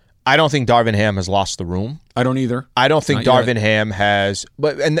 I don't think Darvin Ham has lost the room. I don't either. I don't think Not Darvin yet. Ham has,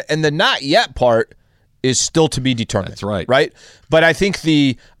 but and the not yet part is still to be determined. That's right. Right? But I think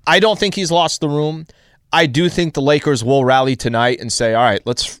I don't think he's lost the room. I do think the Lakers will rally tonight and say, all right,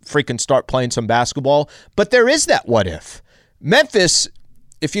 let's freaking start playing some basketball. But there is that what if. Memphis,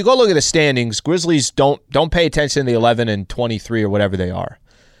 if you go look at the standings, Grizzlies don't pay attention to the 11 and 23 or whatever they are.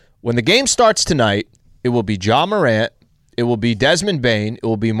 When the game starts tonight, it will be Ja Morant, it will be Desmond Bane, it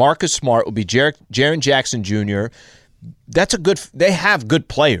will be Marcus Smart, it will be Jaren Jackson Jr. They have good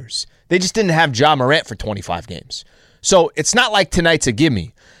players. They just didn't have Ja Morant for 25 games. So it's not like tonight's a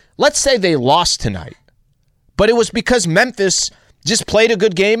gimme. Let's say they lost tonight, but it was because Memphis just played a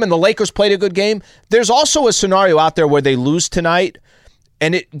good game and the Lakers played a good game. There's also a scenario out there where they lose tonight,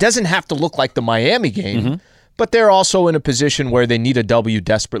 and it doesn't have to look like the Miami game, but they're also in a position where they need a W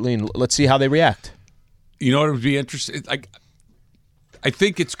desperately, and let's see how they react. You know what would be interesting? I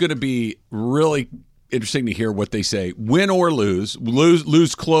think it's going to be really interesting to hear what they say. Win or lose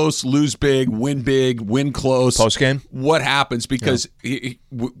close, lose big, win close. Post game? What happens? Because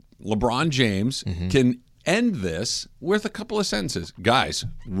LeBron James can end this with a couple of sentences. Guys,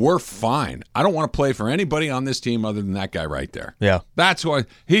 we're fine. I don't want to play for anybody on this team other than that guy right there. Yeah. That's why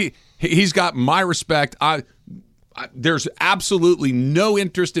he's got my respect. There's absolutely no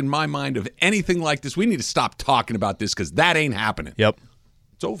interest in my mind of anything like this. We need to stop talking about this because that ain't happening. Yep.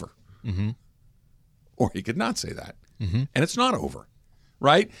 It's over. Or he could not say that. And it's not over.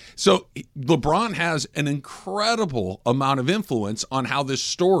 Right? So LeBron has an incredible amount of influence on how this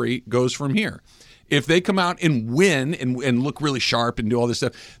story goes from here. If they come out and win and look really sharp and do all this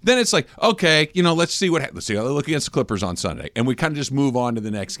stuff, then it's like, okay, let's see let's see how they look against the Clippers on Sunday. And we kind of just move on to the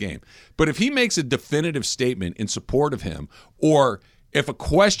next game. But if he makes a definitive statement in support of him, or if a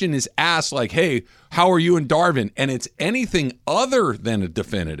question is asked like, hey, how are you and Darvin? And it's anything other than a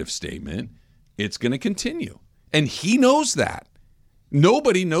definitive statement, it's going to continue. And he knows that.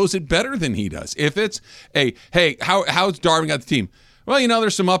 Nobody knows it better than he does. If it's, hey, how's Darvin got the team? Well,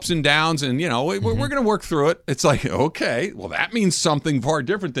 there's some ups and downs, and, we're going to work through it. It's like, okay, well, that means something far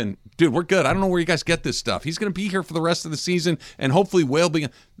different than, dude, we're good. I don't know where you guys get this stuff. He's going to be here for the rest of the season, and hopefully we'll be,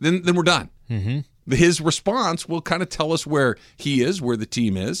 then we're done. His response will kind of tell us where he is, where the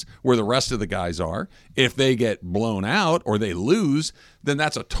team is, where the rest of the guys are. If they get blown out or they lose, then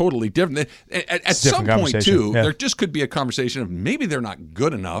that's a totally different. At some point, too, there just could be a conversation of maybe they're not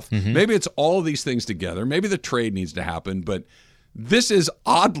good enough. Maybe it's all these things together. Maybe the trade needs to happen, but this is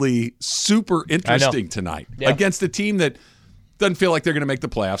oddly super interesting tonight against a team that doesn't feel like they're going to make the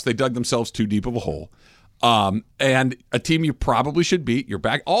playoffs. They dug themselves too deep of a hole. And a team you probably should beat. You're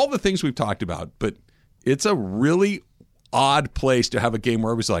back. All the things we've talked about, but it's a really odd place to have a game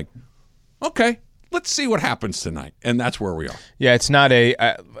where it was like, okay, let's see what happens tonight. And that's where we are. Yeah, it's not we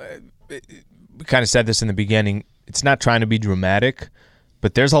kind of said this in the beginning. It's not trying to be dramatic,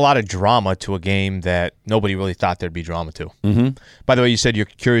 but there's a lot of drama to a game that nobody really thought there'd be drama to. By the way, you said you're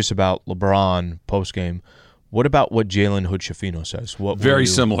curious about LeBron post-game. What about what Jalen Hood-Schifino says? Very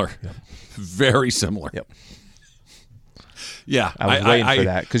similar. Yep. Very similar. Yep. Yeah. I was waiting for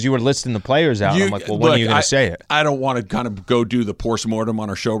that because you were listing the players out. I'm like, well, when are you going to say it? I don't want to kind of go do the postmortem on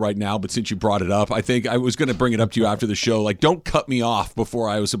our show right now, but since you brought it up, I think I was going to bring it up to you after the show. Like, don't cut me off before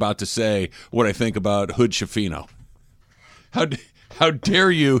I was about to say what I think about Hood-Schifino. How dare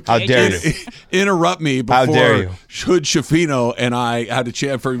you? How dare you interrupt me before Hood-Schifino and I had a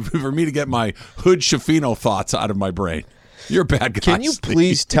chance for me to get my Hood-Schifino thoughts out of my brain. You're a bad guy. Can you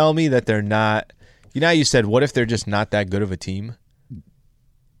please tell me that they're not? You said, what if they're just not that good of a team? I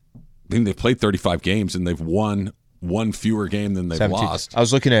mean, they've played 35 games and they've won one fewer game than they've 17. lost. I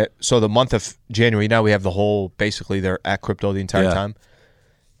was looking at the month of January. Now we have the whole. Basically, they're at crypto the entire time.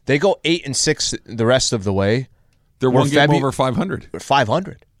 They go 8-6 the rest of the way. They're one game over 500.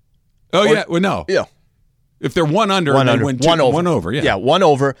 500. Oh, yeah. Well, no. Yeah. If they're one under, they win one over. Yeah. Yeah, one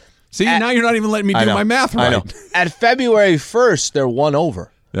over. See, now you're not even letting me do my math right. I know. At February 1st, they're one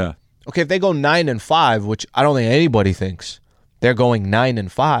over. Yeah. Okay, if they go 9-5, which I don't think anybody thinks they're going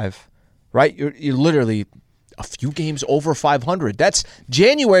 9-5, right? You're literally a few games over 500. That's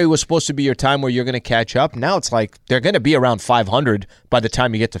January was supposed to be your time where you're going to catch up. Now it's like they're going to be around 500 by the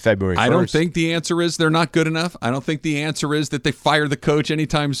time you get to February 1st. I don't think the answer is they're not good enough. I don't think the answer is that they fire the coach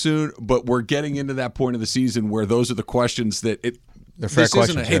anytime soon, but we're getting into that point of the season where those are the questions that they're fair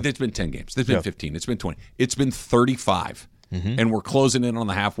questions. Hey, there's been 10 games. There's been 15. It's been 20. It's been 35. And we're closing in on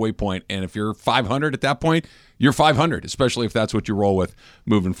the halfway point. And if you're 500 at that point, you're 500, especially if that's what you roll with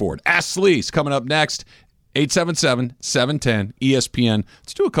moving forward. Ask Sleaze coming up next. 877-710-ESPN.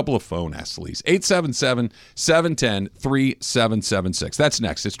 Let's do a couple of phone Ask Slees. 877-710-3776. That's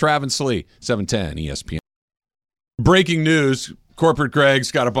next. It's Travis Slee, 710 ESPN. Breaking news. Corporate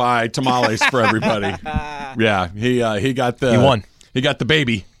Greg's got to buy tamales for everybody. Yeah, he got the... He won. He got the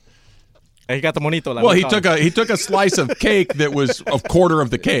baby. He got the monito. Well, he took a slice of cake that was a quarter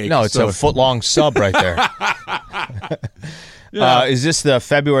of the cake. No, it's a foot-long sub right there. Yeah. Is this the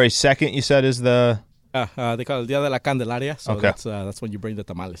February 2nd you said is the... they call it Dia de la Candelaria, so Okay. that's when you bring the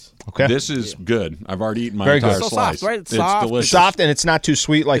tamales. Okay. This is good. I've already eaten my Very entire good. So slice. soft, right? It's Soft. delicious. Soft, and it's not too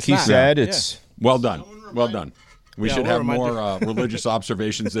sweet like It's he not. said. Yeah. It's Well done. Well done. We Yeah, should we'll have remind more religious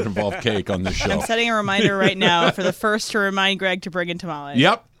observations that involve cake on this show. I'm setting a reminder right now for the first to remind Greg to bring in tamales.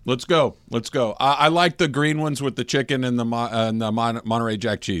 Yep. Let's go. Let's go. I like the green ones with the chicken and the Monterey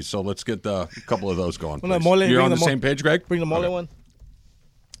Jack cheese. So let's get a couple of those going. Well, the please. mole, You're bring on the the mo- same page, Greg? Bring the mole Okay. one.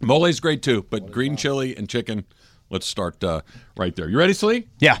 Mole's great too, but green chili and chicken. Let's start right there. You ready, Slee?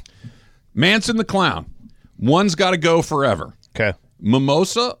 yeah. Manson the Clown. One's got to go forever. Okay.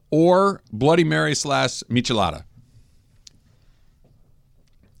 Mimosa or Bloody Mary / Michelada?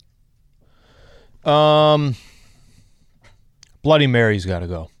 Bloody Mary's got to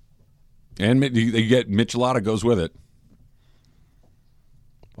go. And you get Michelada goes with it.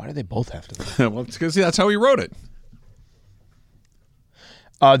 Why do they both have to go? Well, it's because that's how he wrote it.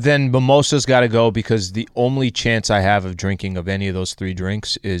 Then Mimosa's got to go because the only chance I have of drinking of any of those three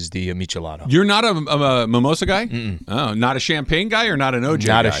drinks is the Michelada. You're not a mimosa guy? Oh, not a champagne guy or not an OJ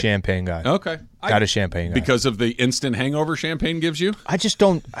Not guy? a champagne guy. Okay. Not a champagne guy. Because of the instant hangover champagne gives you? I just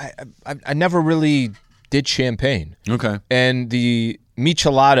don't. I never really did champagne. Okay. And the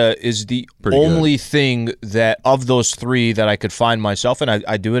Michelada is the Pretty only thing that of those three that I could find myself, and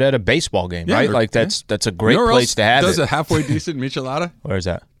I do it at a baseball game, Yeah, right? or- Like that's a great You know where place else to have does it. a halfway decent Michelada? Where is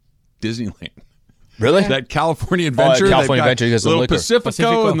that? Disneyland. Really? That California Adventure. California they've got Adventure, you got some little liquor.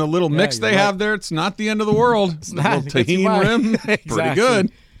 Pacifico and the little Yeah, mix you're they right. have there. It's not the end of the world. It's a not. little It gets you tahini by. rim. Pretty Exactly.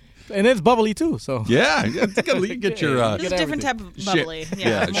 good. And it's bubbly too. So Yeah. You get your... It's a different type of bubbly.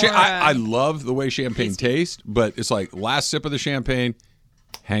 Yeah. more, I love the way champagne tastes, but it's like last sip of the champagne,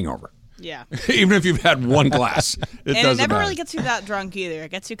 hangover. yeah. Even if you've had one glass, it And it doesn't never matter. really gets you that drunk either.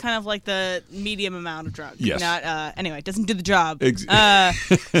 It gets you kind of like the medium amount of drunk. Yes. Not anyway, it doesn't do the job. So Yeah,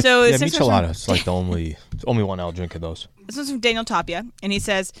 it's Michelada. It's like the only one I'll drink of those. This one's from Daniel Tapia, and he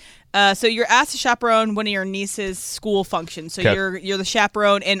says, "So you're asked to chaperone one of your niece's school functions. So Okay. you're the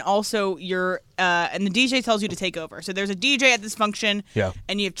chaperone, and also you're and the DJ tells you to take over. So there's a DJ at this function, Yeah.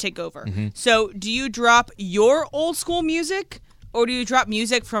 and you have to take over. Mm-hmm. So do you drop your old school music, or do you drop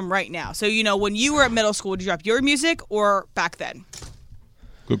music from right now? So when you were at middle school, did you drop your music, or back then,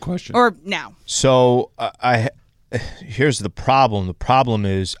 Good question. or now? So here's the problem. The problem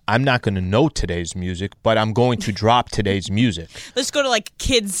is I'm not going to know today's music, but I'm going to drop today's music. Let's go to like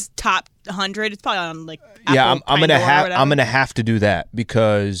kids top 100. It's probably on like Yeah, Apple, I'm gonna Pandora, have whatever. I'm gonna have to do that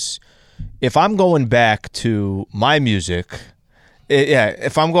because if I'm going back to my music,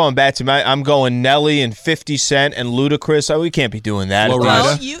 if I'm going back to I'm going Nelly and 50 Cent and Ludacris. We can't be doing that. Flo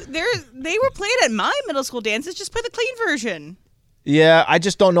Well, Rida? they were played at my middle school dances. Just play the clean version. Yeah, I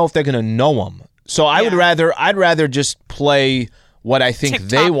just don't know if they're gonna know them. So I'd rather just play what I think TikTok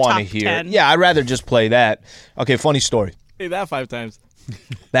they want to top hear. 10. Yeah, I'd rather just play that. Okay, funny story. say that 5 times.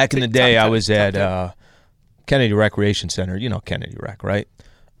 Back in the day, I was at Kennedy Recreation Center. You know Kennedy Rec, right?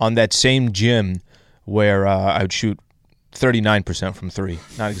 On that same gym where I would shoot 39% from three,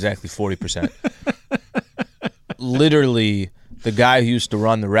 not exactly 40%. Literally, the guy who used to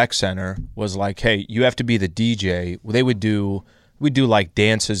run the rec center was like, "Hey, you have to be the DJ." We'd do like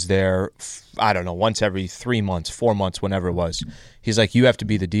dances there. I don't know, once every 3 months, 4 months, whenever it was. He's like, "You have to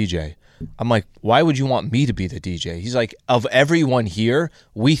be the DJ." I'm like, "Why would you want me to be the DJ?" He's like, "Of everyone here,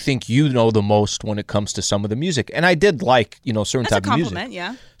 we think you know the most when it comes to some of the music." And I did like, certain That's a type of music. compliment,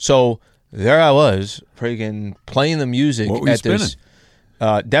 yeah. So there I was, freaking playing the music What were you at this.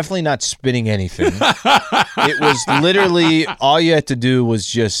 Definitely not spinning anything. It was literally all you had to do was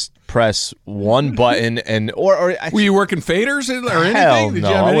just press one button and or Were you working faders or anything? hell Did no,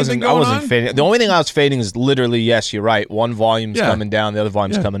 you have I anything wasn't. I going wasn't on? fading. The only thing I was fading is literally yes, you're right. One volume's Yeah. coming down, the other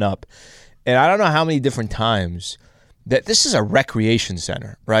volume's Yeah. coming up, and I don't know how many different times that this is a recreation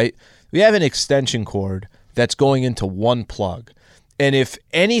center, right? We have an extension cord that's going into one plug, and if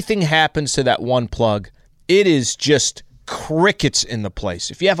anything happens to that one plug, it is just crickets in the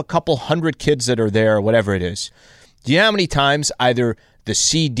place. If you have a couple hundred kids that are there, or whatever it is, do you know how many times either the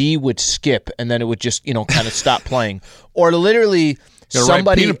CD would skip and then it would just, kind of stop playing, or literally Gotta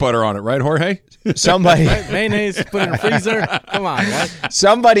write peanut butter on it, right, Jorge? Somebody mayonnaise, put it in the freezer. Come on, guys.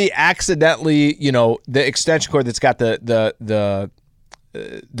 Somebody accidentally, the extension cord that's got the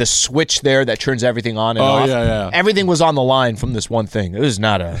switch there that turns everything on and off. Yeah. Everything was on the line from this one thing. It was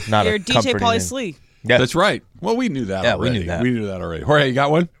not a You're a DJ comforting thing. Pauly Yeah. That's right. Well, we knew that already. We knew that already. Jorge, you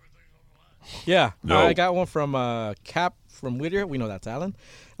got one? Yeah, No. I got one from Cap from Whittier. We know that's Alan.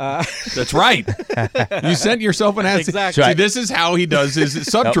 That's right. You sent yourself an answer. Exactly. See, this is how he does his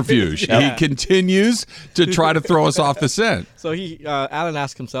subterfuge. He continues to try to throw us off the scent. So Alan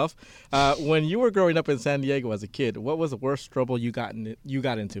asked himself, when you were growing up in San Diego as a kid, what was the worst trouble you got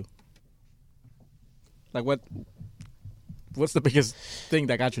into? Like what's the biggest thing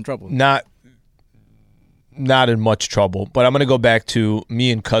that got you in trouble? Not in much trouble, but I'm going to go back to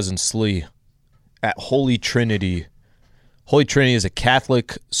me and cousin Slee at Holy Trinity. Holy Trinity is a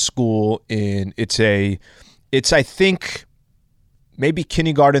Catholic school it's I think maybe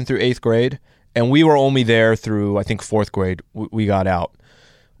kindergarten through 8th grade, and we were only there through I think 4th grade. We got out.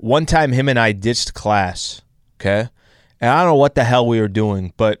 One time him and I ditched class, okay? And I don't know what the hell we were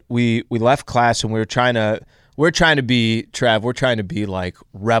doing, but we left class and we're trying to be like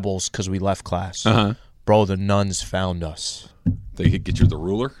rebels because we left class. Uh-huh. Bro, the nuns found us. They could get you the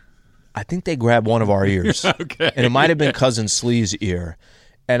ruler? I think they grabbed one of our ears. Okay. And it might have been Cousin Slee's ear.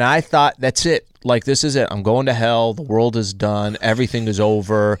 And I thought, that's it. Like, this is it. I'm going to hell. The world is done. Everything is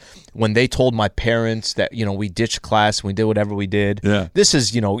over. When they told my parents that, we ditched class and we did whatever we did. Yeah. This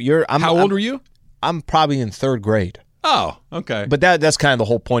is, How old were you? I'm probably in 3rd grade. Oh, okay. But that's kind of the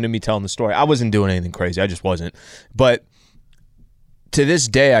whole point of me telling the story. I wasn't doing anything crazy. I just wasn't. But to this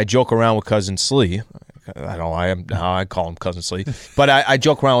day, I joke around with Cousin Slee. I don't know how I call him Cousin Slee. But I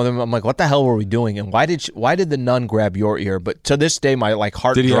joke around with him. I'm like, what the hell were we doing? And why did the nun grab your ear? But to this day, my heart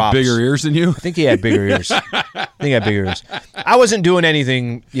drops. Did he have bigger ears than you? I think he had bigger ears. I wasn't doing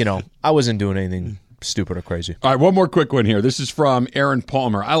anything, stupid or crazy. All right, one more quick one here. This is from Aaron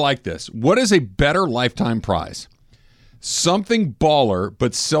Palmer. I like this. What is a better lifetime prize? Something baller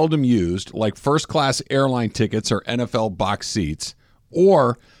but seldom used, like first-class airline tickets or NFL box seats,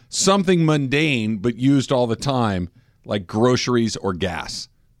 or something mundane but used all the time, like groceries or gas.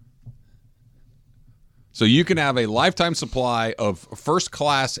 So you can have a lifetime supply of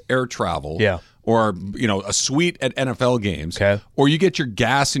first-class air travel, or a suite at NFL games, or you get your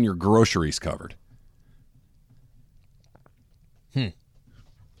gas and your groceries covered.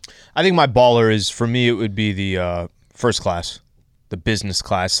 I think my baller is, for me, it would be the first class, the business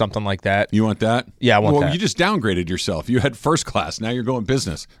class, something like that. You want that? Yeah, I want that. Well, you just downgraded yourself. You had first class. Now you're going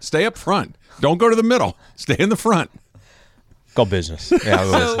business. Stay up front. Don't go to the middle. Stay in the front. Go business.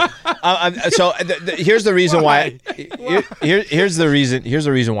 Yeah, I'll go business. Here's the reason why. Here's the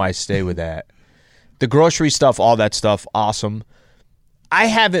reason why I stay with that. The grocery stuff, all that stuff, awesome. I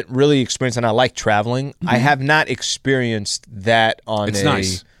haven't really experienced, and I like traveling. Mm-hmm. I have not experienced that on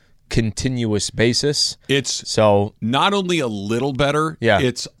nice. Continuous basis. It's not only a little better,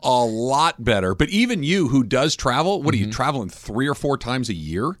 it's a lot better. But even you who does travel, what are you traveling 3 or 4 times a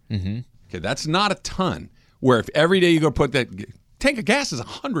year? Mm-hmm. Okay, that's not a ton. Where if every day you go put that tank of gas is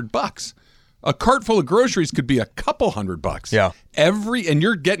 $100, a cart full of groceries could be a couple $100. Yeah, and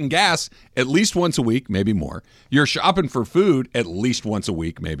you're getting gas at least once a week, maybe more. You're shopping for food at least once a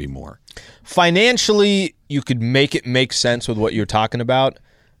week, maybe more. Financially, you could make it make sense with what you're talking about.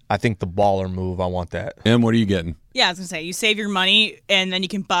 I think the baller move, I want that. And what are you getting? Yeah, I was going to say, you save your money, and then you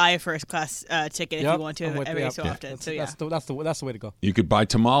can buy a first-class ticket if you want to every so often. That's the way to go. You could buy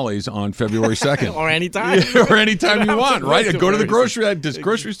tamales on February 2nd. Or anytime. Or anytime you want, right? Go to the grocery. I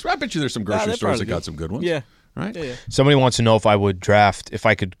bet you there's some grocery stores that got some good ones. Yeah. Right? Yeah. Somebody wants to know if I would draft, if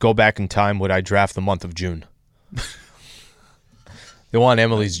I could go back in time, would I draft the month of June? They want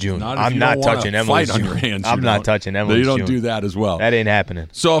Emily's June. I'm not touching Emily's June. On your hands, I'm not touching Emily's June. You don't do that as well. That ain't happening.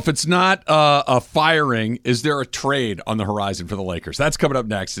 So if it's not a firing, is there a trade on the horizon for the Lakers? That's coming up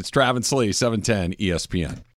next. It's Travis Slee, 710 ESPN.